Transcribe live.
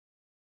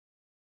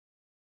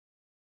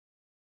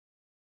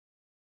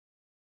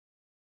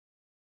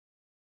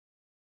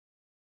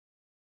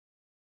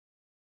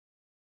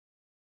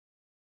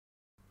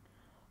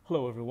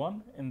Hello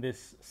everyone, in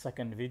this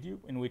second video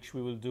in which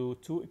we will do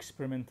two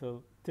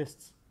experimental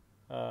tests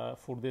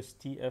for this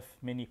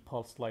TFmini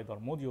pulse lidar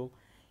module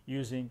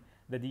using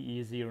the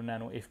DE0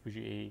 Nano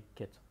FPGA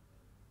kit.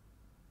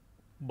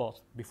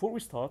 But before we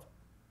start,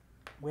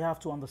 we have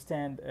to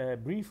understand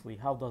briefly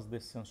how does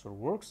this sensor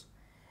works,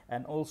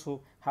 and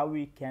also how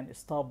we can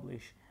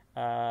establish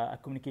a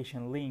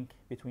communication link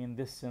between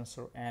this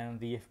sensor and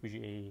the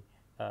FPGA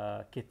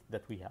kit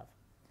that we have.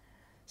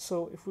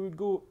 So if we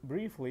go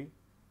briefly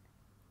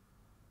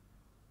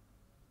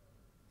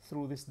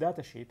through this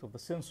datasheet of the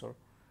sensor,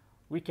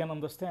 we can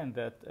understand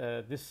that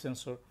this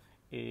sensor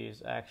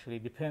is actually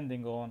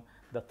depending on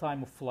the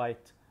time of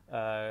flight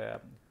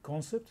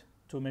concept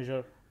to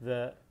measure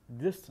the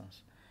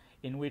distance,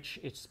 in which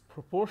it's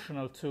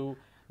proportional to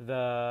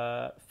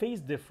the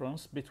phase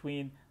difference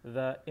between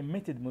the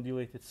emitted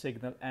modulated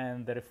signal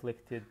and the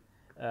reflected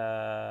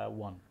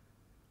one.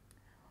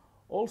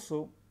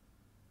 Also,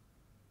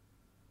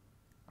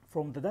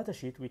 from the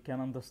datasheet, we can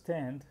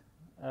understand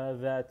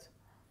that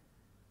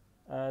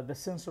the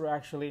sensor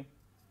actually,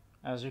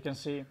 as you can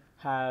see,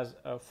 has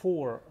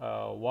four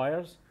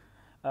wires.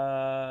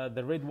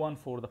 The red one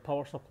for the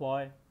power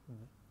supply,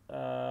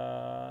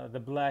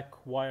 the black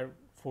wire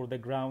for the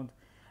ground,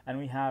 and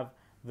we have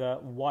the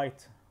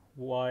white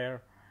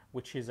wire,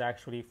 which is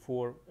actually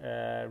for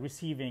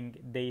receiving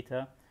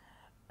data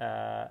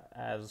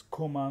as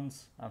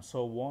commands and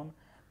so on.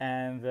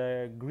 And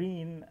the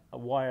green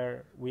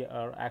wire, we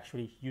are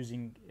actually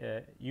using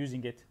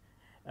it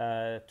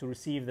to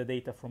receive the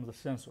data from the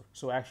sensor.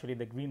 So actually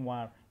the green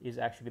wire is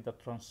actually the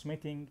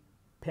transmitting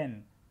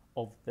pin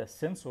of the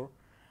sensor,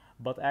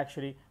 but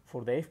actually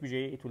for the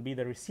FPGA it will be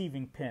the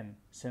receiving pin,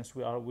 since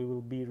we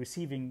will be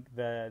receiving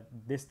the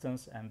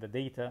distance and the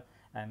data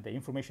and the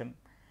information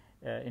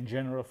in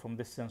general from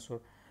this sensor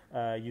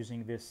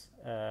using this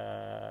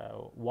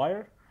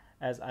wire,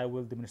 as I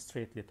will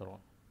demonstrate later on.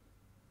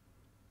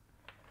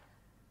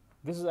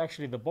 This is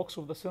actually the box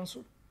of the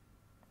sensor.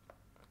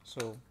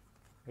 So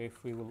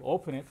if we will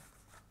open it,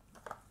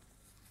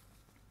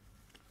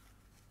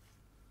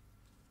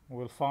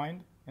 we'll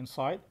find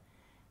inside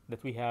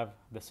that we have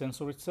the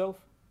sensor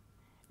itself,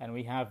 and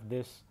we have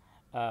this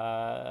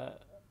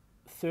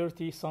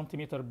 30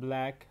 centimeter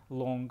black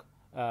long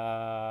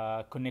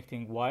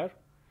connecting wire,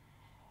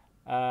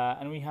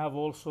 and we have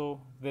also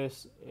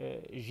this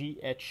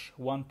GH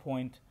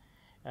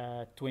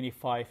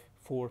 1.25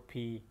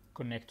 4P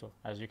connector,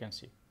 as you can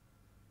see.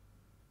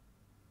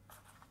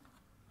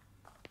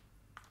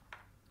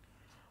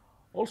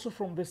 Also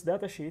from this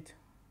datasheet,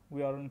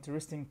 we are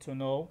interested to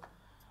know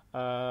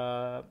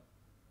the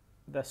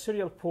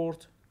serial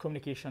port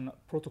communication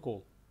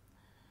protocol.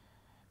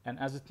 And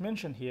as it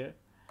mentioned here,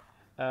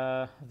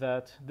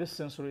 that this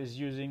sensor is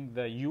using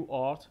the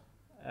UART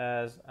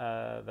as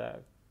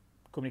the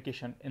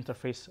communication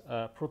interface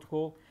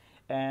protocol,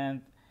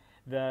 and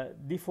the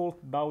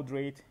default baud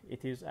rate,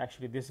 it is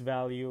actually this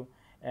value,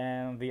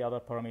 and the other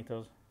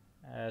parameters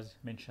as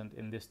mentioned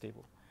in this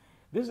table.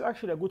 This is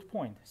actually a good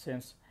point,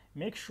 since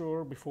make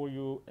sure before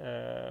you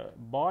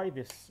buy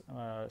this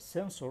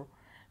sensor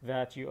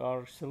that you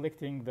are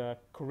selecting the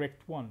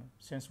correct one,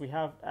 since we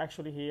have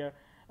actually here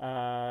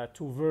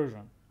two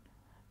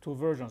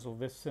versions of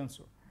this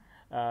sensor.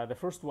 The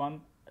first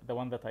one, the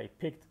one that I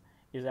picked,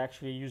 is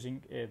actually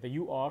using the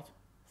UART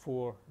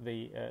for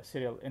the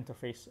serial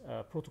interface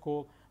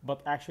protocol,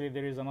 but actually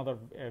there is another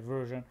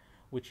version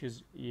which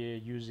is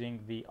using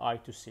the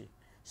I2C.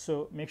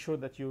 So make sure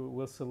that you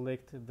will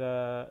select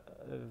the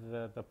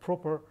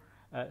proper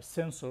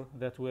sensor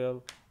that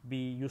will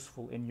be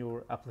useful in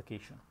your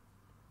application.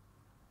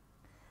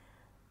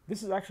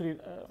 This is actually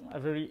a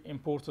very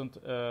important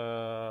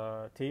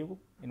table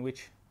in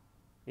which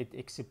it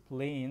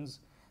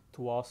explains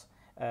to us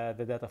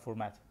the data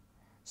format.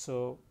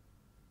 So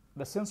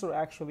the sensor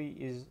actually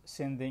is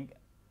sending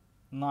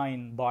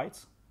 9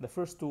 bytes. The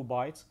first 2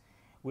 bytes,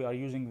 we are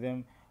using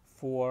them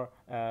for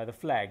the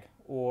flag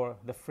or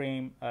the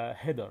frame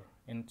header,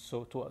 and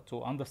so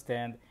to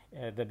understand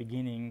the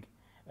beginning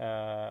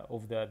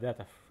of the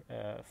data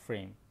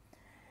frame.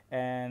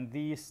 And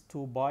these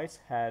 2 bytes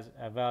has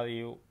a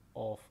value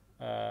of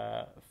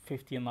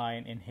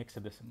 59 in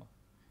hexadecimal.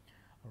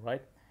 All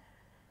right.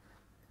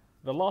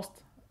 The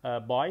last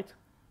byte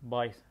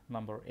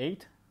number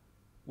 8,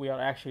 we are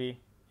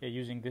actually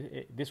using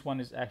this one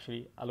is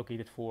actually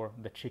allocated for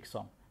the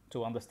checksum,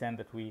 to understand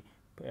that we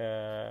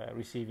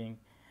receiving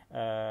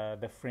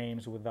the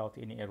frames without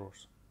any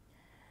errors.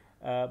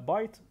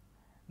 Byte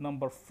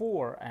number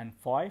 4 and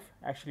 5,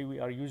 actually we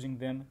are using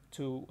them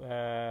to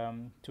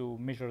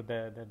measure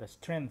the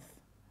strength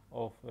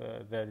of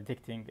the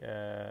detecting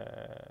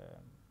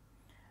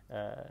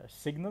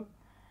signal.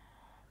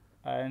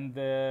 And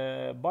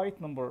byte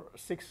number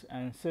 6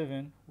 and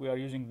 7, we are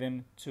using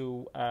them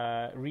to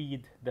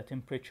read the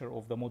temperature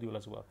of the module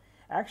as well.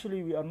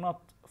 Actually, we are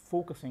not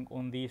focusing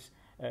on these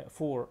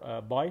 4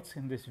 bytes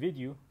in this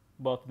video,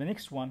 but the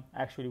next one,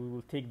 actually we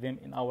will take them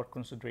in our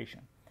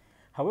consideration.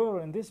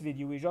 However, in this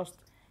video, we just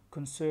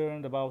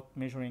concerned about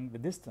measuring the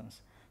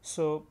distance.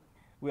 So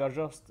we are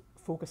just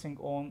focusing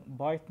on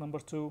byte number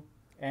 2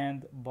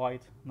 and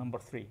byte number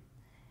 3.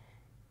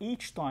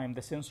 Each time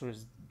the sensor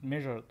is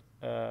measured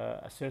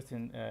a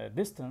certain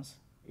distance,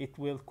 it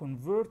will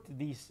convert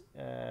this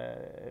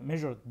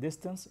measured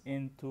distance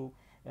into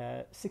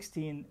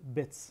 16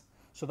 bits.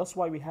 So that's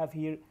why we have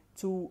here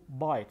 2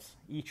 bytes.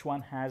 Each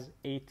one has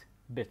 8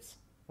 bits,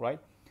 right?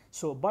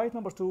 So byte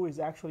number 2 is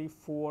actually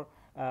for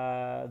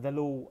the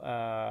low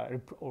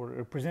or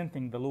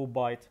representing the low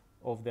byte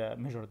of the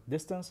measured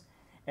distance,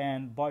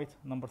 and byte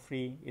number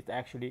 3 it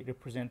actually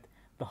represent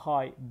the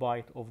high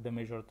byte of the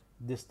measured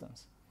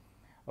distance.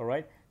 All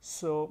right,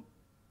 so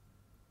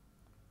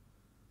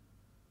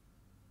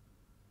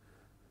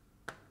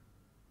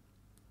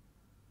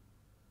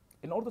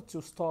in order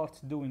to start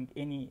doing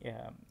any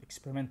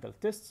experimental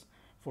tests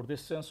for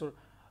this sensor,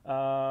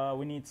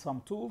 we need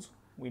some tools.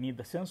 We need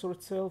the sensor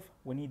itself.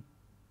 We need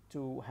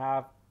to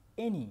have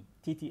any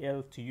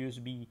TTL to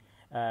USB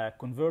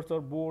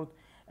converter board,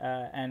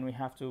 and we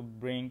have to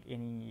bring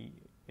any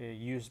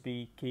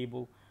USB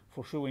cable.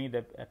 For sure, we need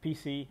a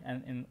PC,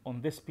 and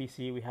on this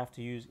PC, we have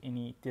to use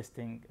any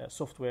testing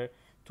software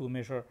to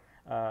measure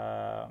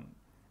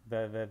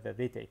the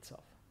data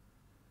itself.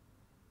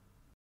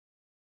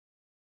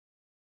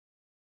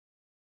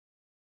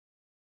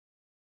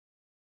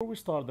 Before we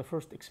start the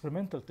first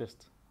experimental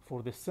test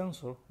for this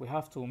sensor, we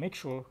have to make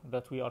sure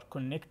that we are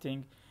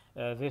connecting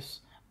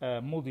this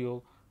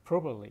module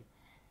properly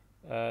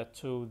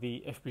to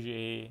the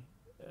FPGA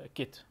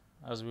kit,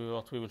 as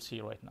what we will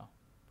see right now.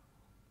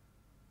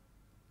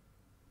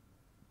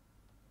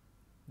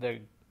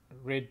 The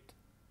red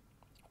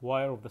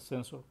wire of the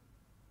sensor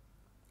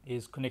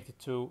is connected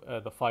to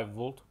the 5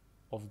 volt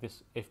of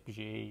this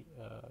FPGA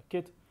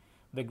kit.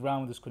 The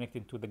ground is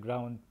connected to the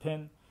ground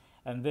pin,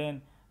 and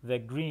then the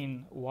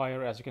green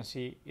wire, as you can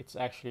see, it's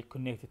actually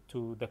connected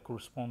to the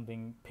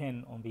corresponding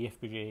pin on the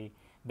FPGA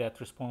that's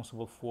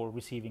responsible for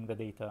receiving the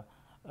data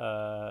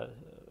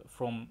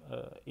from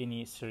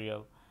any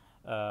serial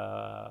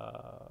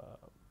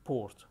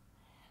port.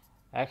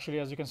 Actually,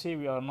 as you can see,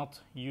 we are not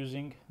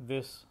using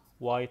this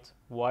white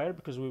wire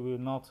because we were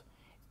not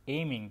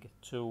aiming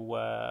to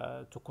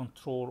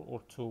control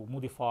or to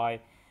modify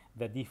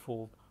the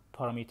default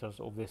parameters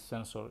of this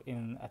sensor,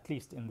 at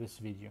least in this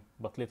video,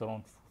 but later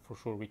on for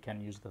sure we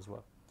can use it as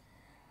well.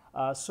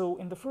 So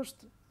in the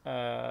first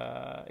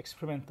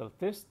experimental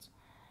test,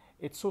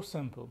 it's so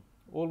simple.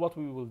 All what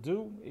we will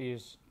do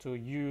is to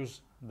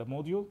use the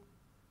module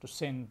to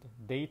send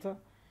data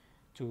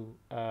to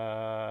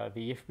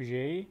the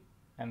FPGA,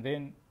 and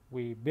then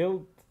we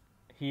build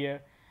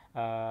here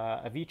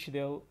a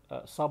VHDL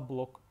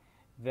sub-block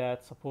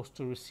that's supposed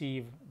to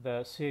receive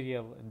the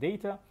serial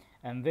data,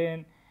 and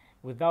then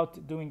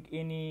without doing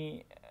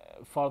any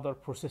further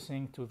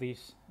processing to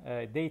this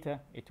data,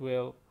 it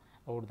will,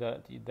 or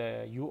the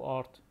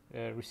UART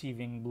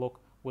receiving block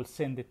will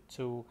send it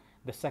to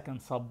the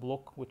second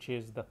sub-block, which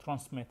is the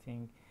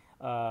transmitting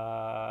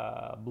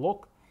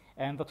block.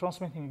 And the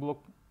transmitting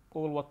block,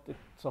 all what it's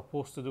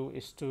supposed to do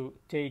is to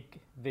take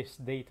this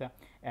data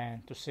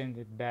and to send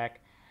it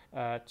back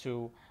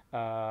to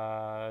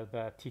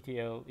the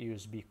TTL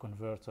USB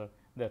converter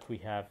that we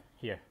have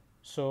here.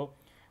 So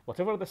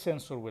whatever the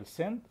sensor will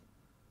send,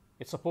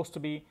 it's supposed to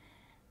be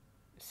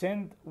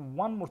sent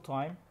one more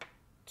time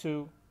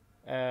to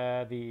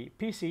the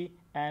PC,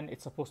 and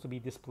it's supposed to be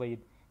displayed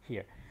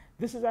here.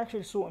 This is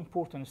actually so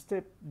important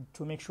step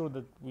to make sure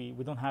that we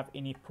don't have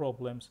any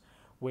problems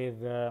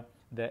with the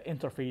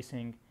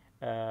interfacing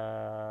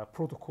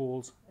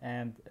protocols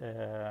and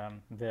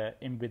the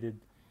embedded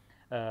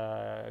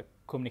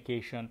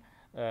communication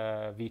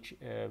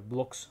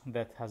blocks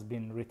that has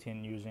been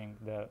written using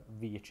the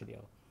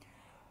VHDL.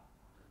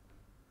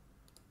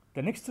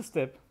 The next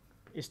step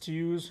is to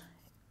use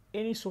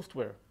any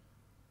software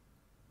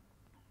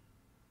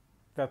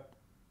that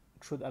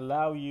should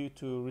allow you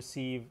to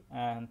receive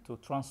and to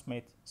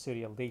transmit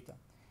serial data,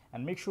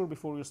 and make sure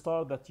before you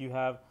start that you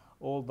have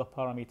all the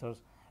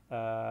parameters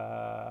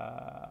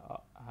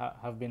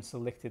have been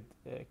selected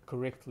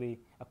correctly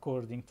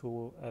according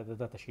to the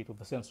datasheet of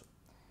the sensor.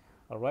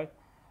 All right,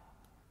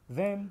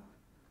 then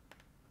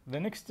the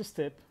next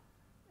step,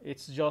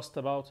 it's just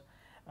about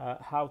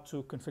how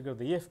to configure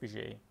the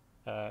FPGA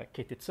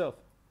kit itself.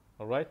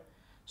 All right,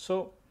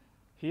 so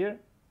here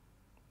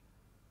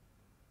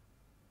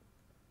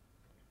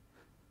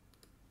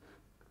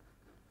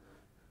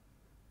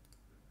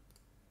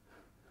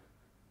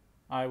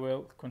I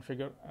will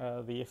configure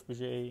the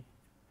FPGA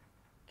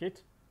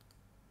kit.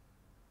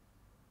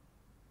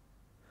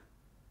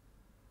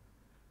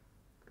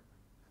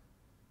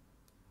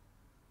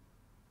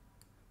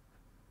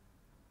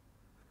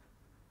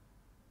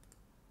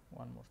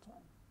 One more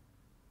time.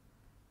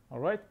 All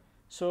right,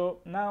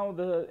 so now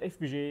the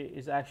FPGA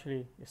is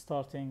actually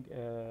starting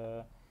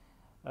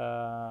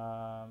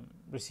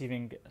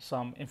receiving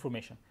some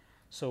information.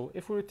 So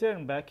if we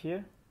return back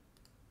here,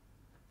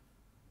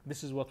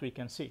 this is what we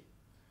can see,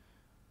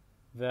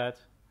 that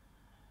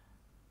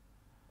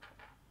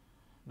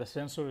the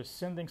sensor is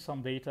sending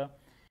some data,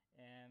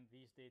 and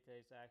this data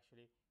is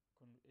actually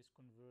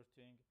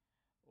converting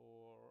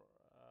or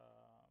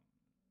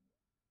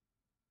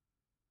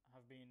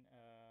have been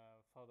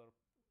further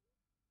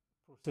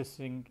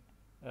processing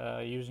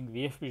using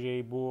the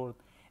FPGA board,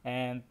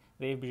 and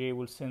the FPGA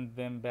will send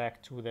them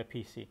back to the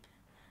PC.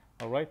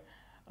 All right.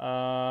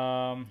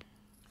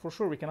 For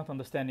sure, we cannot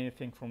understand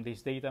anything from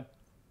this data.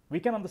 We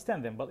can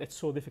understand them, but it's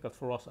so difficult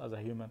for us as a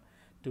human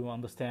to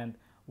understand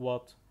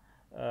what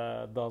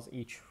does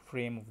each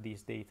frame of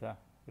these data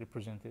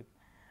represented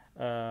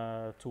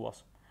to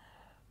us.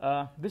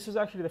 This is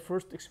actually the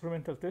first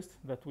experimental test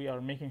that we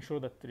are making sure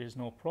that there is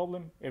no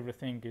problem.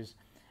 Everything is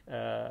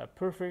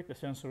perfect. The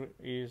sensor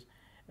is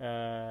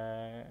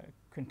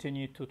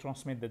continue to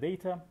transmit the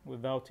data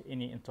without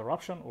any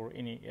interruption or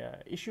any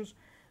issues.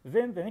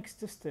 Then the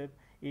next step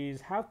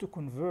is how to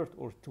convert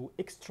or to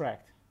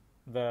extract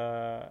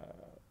the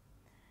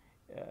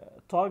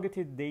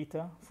targeted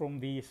data from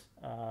these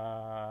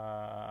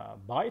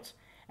bytes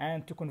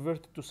and to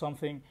convert it to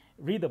something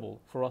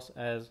readable for us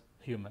as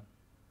human.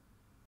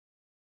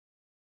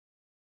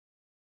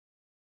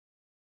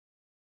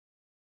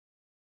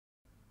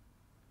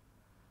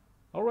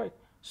 All right,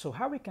 so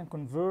how we can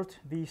convert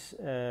these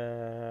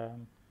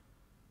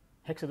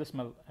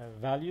hexadecimal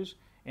values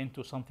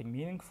into something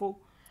meaningful?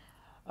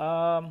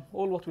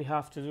 All what we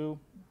have to do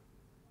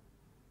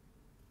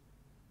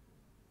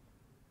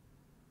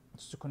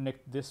is to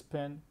connect this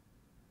pin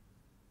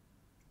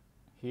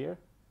here.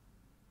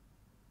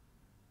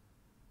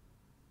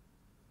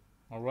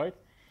 All right,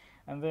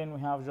 and then we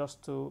have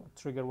just to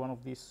trigger one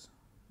of these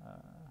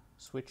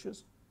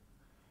switches,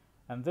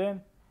 and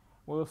then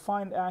we will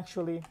find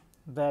actually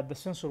that the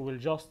sensor will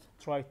just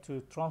try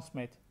to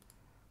transmit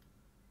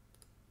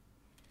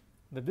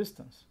the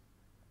distance,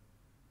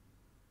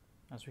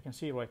 as we can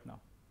see right now.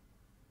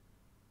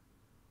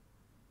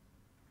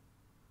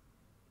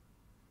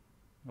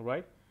 All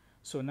right,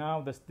 so now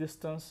this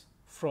distance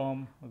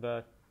from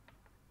the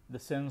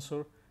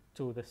sensor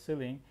to the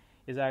ceiling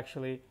is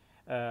actually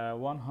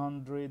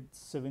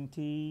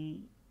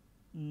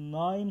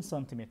 179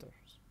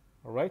 centimeters.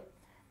 All right,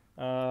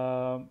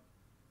 and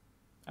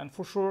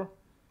for sure,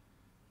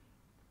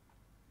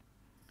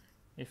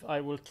 if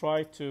I will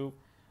try to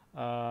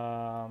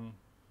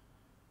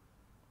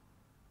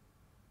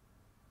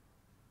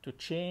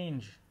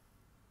change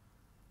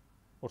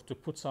or to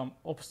put some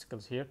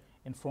obstacles here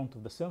in front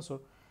of the sensor,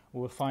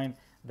 we will find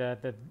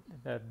that the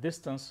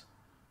distance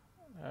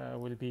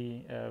will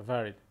be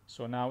varied.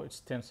 So now it's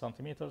 10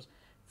 centimeters,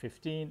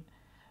 15,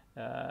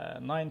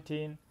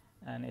 19,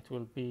 and it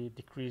will be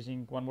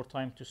decreasing one more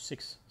time to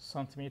 6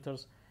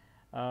 centimeters,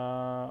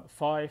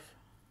 5,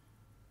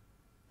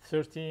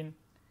 13,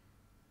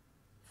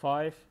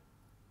 5,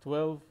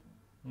 12,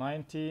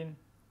 19,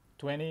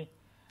 20,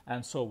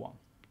 and so on.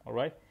 All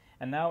right,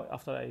 and now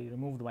after I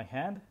removed my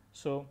hand,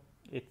 so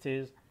it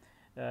is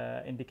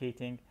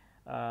indicating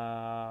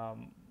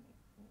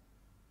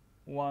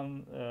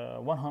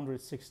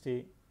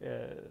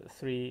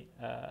 163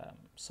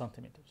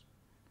 centimeters.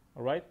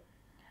 All right.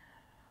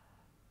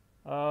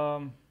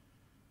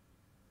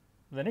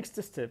 The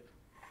next step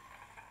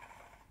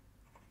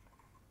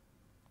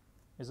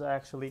is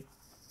actually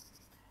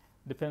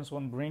depends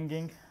on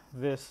bringing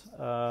this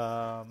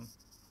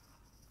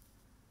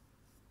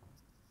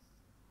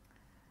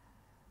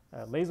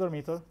laser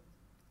meter.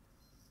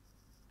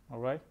 All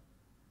right,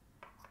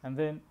 and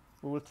then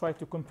we will try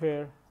to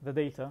compare the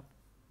data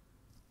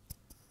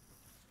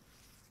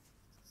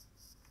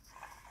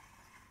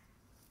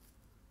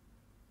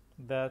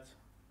that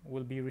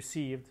will be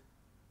received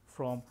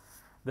from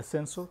the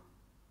sensor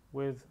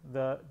with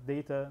the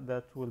data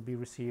that will be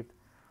received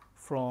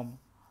from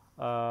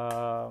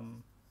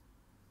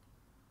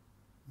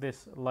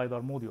this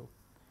Lidar module.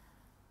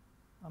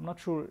 I'm not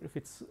sure if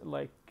it's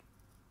like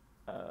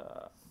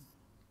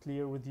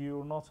clear with you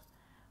or not,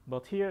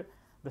 but here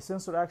the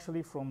sensor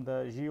actually from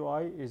the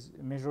GUI is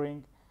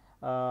measuring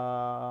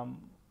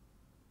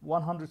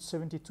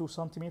 172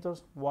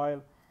 centimeters,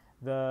 while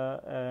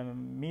the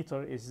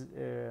meter is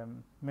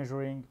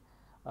measuring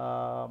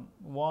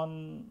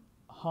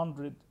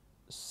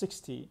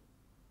 160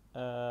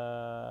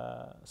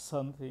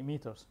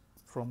 centimeters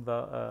from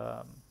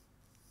the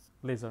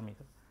laser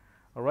meter.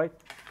 All right.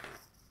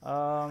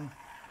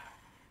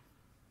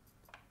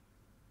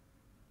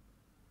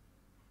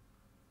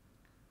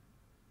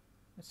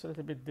 It's a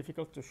little bit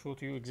difficult to show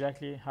to you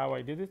exactly how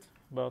I did it,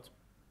 but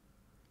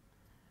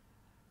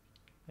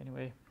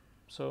anyway,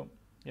 so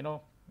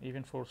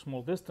even for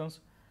small distance,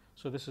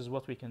 so this is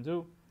what we can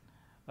do.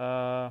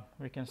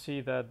 We can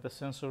see that the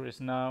sensor is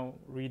now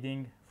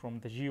reading from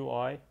the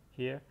GUI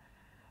here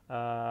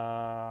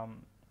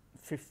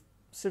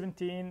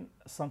 17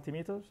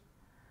 centimeters,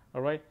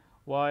 all right,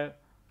 while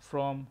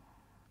from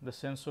the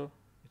sensor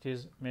it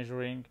is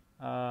measuring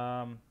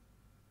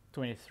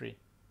 23.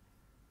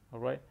 All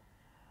right.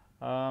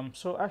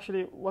 So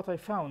actually what I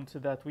found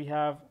that we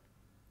have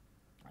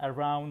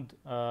around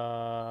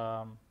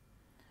how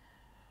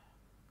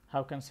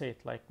can I say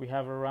it, like we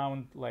have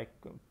around like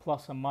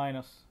plus or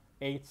minus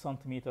 8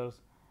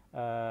 centimeters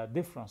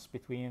difference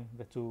between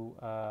the two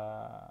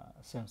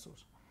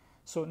sensors.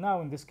 So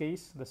now in this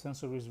case, the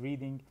sensor is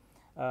reading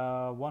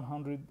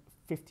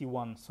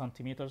 151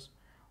 centimeters,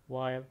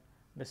 while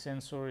the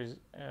sensor is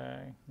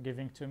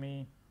giving to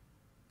me,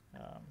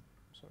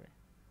 sorry.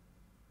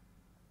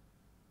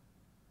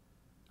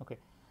 Okay,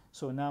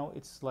 so now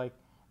it's like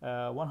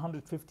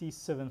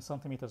 157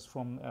 centimeters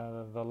from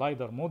the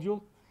LiDAR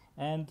module,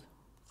 and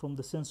from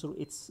the sensor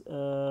it's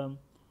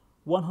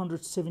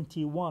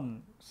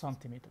 171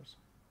 centimeters,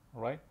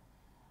 all right?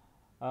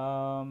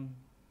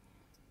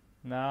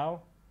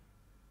 Now,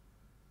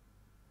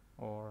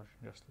 or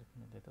just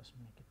let us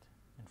make it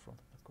in front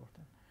of the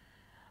curtain.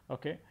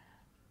 Okay,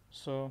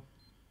 so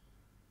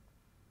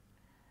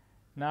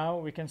now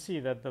we can see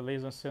that the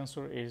laser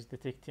sensor is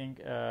detecting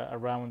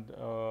around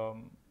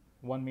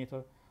 1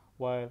 meter,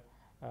 while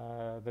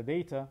the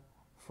data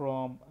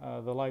from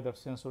the LiDAR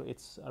sensor,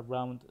 it's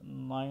around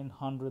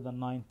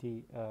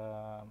 990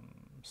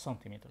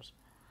 centimeters.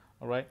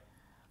 All right.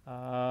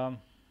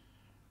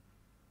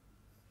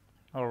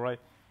 All right.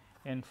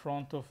 In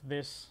front of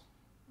this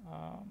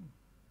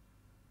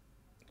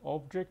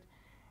object,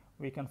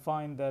 we can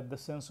find that the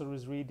sensor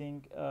is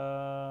reading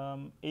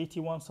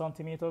 81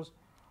 centimeters,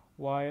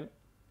 while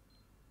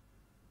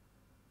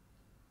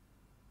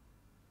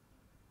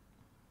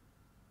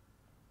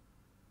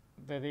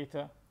the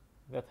data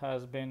that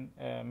has been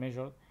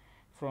measured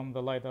from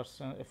the LiDAR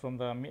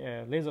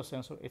laser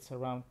sensor, it's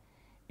around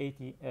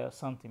 80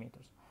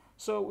 centimeters.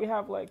 So we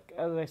have, like,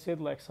 as I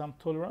said, like some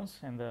tolerance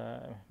in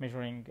the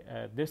measuring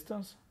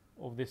distance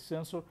of this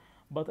sensor,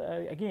 but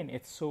again,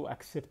 it's so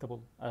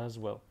acceptable as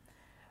well.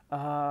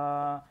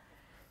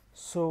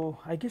 So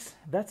I guess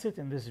that's it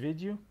in this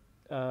video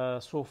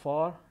so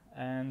far.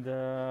 And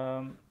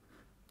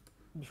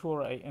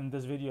before I end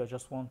this video, I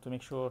just want to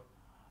make sure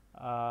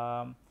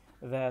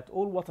that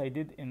all what I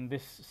did in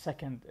this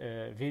second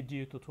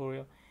video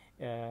tutorial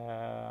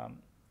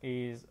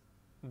is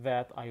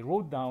that I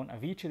wrote down a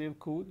VHDL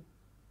code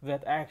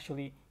that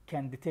actually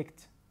can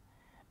detect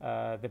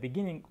the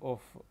beginning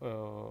of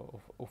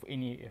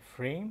any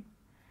frame,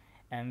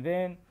 and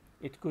then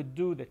it could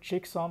do the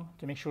checksum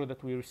to make sure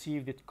that we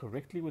received it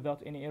correctly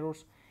without any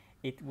errors.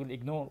 It will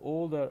ignore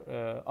all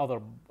the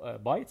other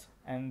bytes,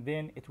 and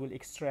then it will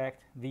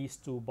extract these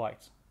 2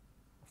 bytes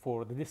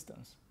for the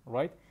distance,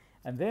 right?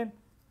 And then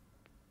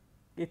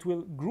it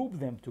will group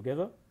them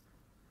together,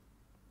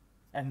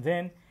 and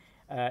then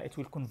it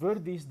will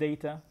convert these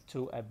data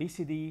to a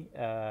BCD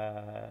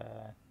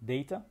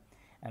data,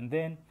 and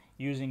then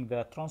using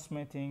the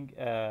transmitting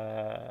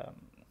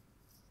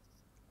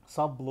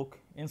sub-block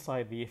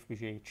inside the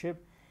FPGA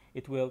chip,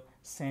 it will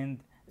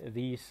send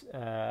these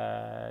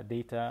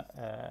data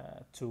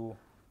to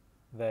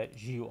the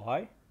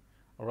GUI.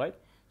 All right,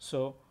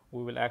 so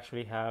we will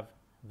actually have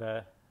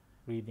the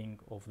reading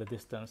of the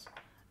distance,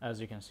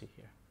 as you can see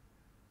here.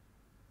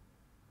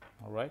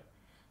 All right,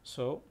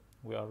 so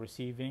we are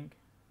receiving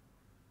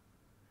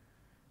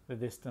the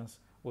distance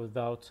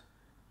without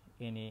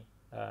any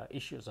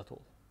issues at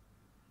all.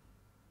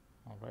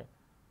 All right,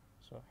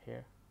 so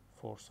here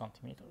 4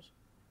 centimeters,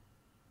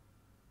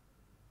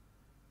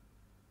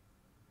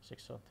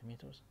 6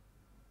 centimeters,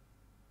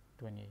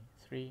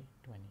 23,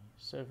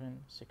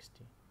 27,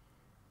 60,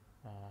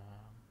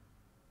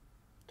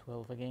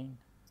 12 again.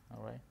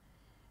 All right,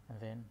 and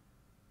then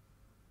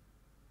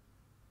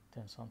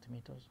 10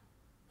 centimeters,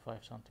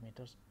 5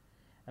 centimeters,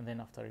 and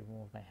then after I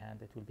remove my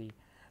hand, it will be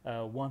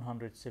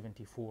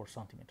 174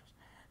 centimeters.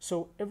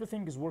 So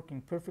everything is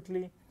working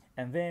perfectly,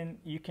 and then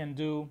you can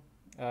do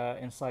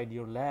inside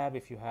your lab,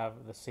 if you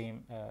have the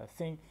same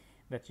thing,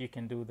 that you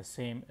can do the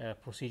same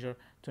procedure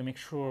to make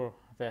sure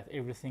that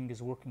everything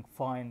is working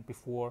fine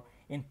before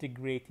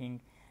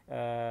integrating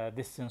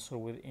this sensor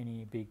with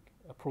any big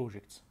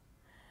projects.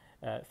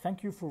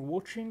 Thank you for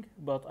watching,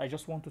 but I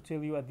just want to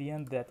tell you at the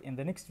end that in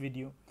the next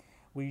video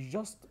we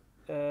just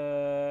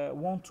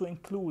want to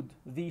include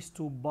these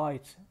 2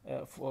 bytes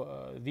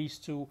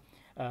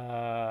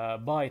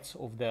bytes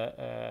of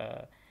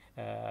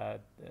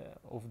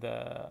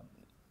the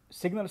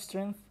signal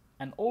strength,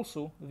 and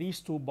also these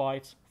 2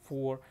 bytes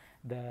for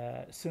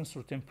the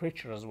sensor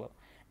temperature as well,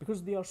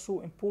 because they are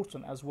so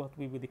important, as what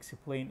we will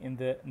explain in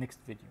the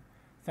next video.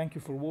 Thank you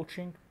for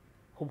watching.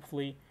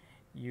 Hopefully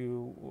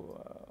you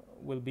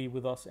will be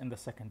with us in the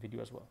second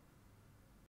video as well.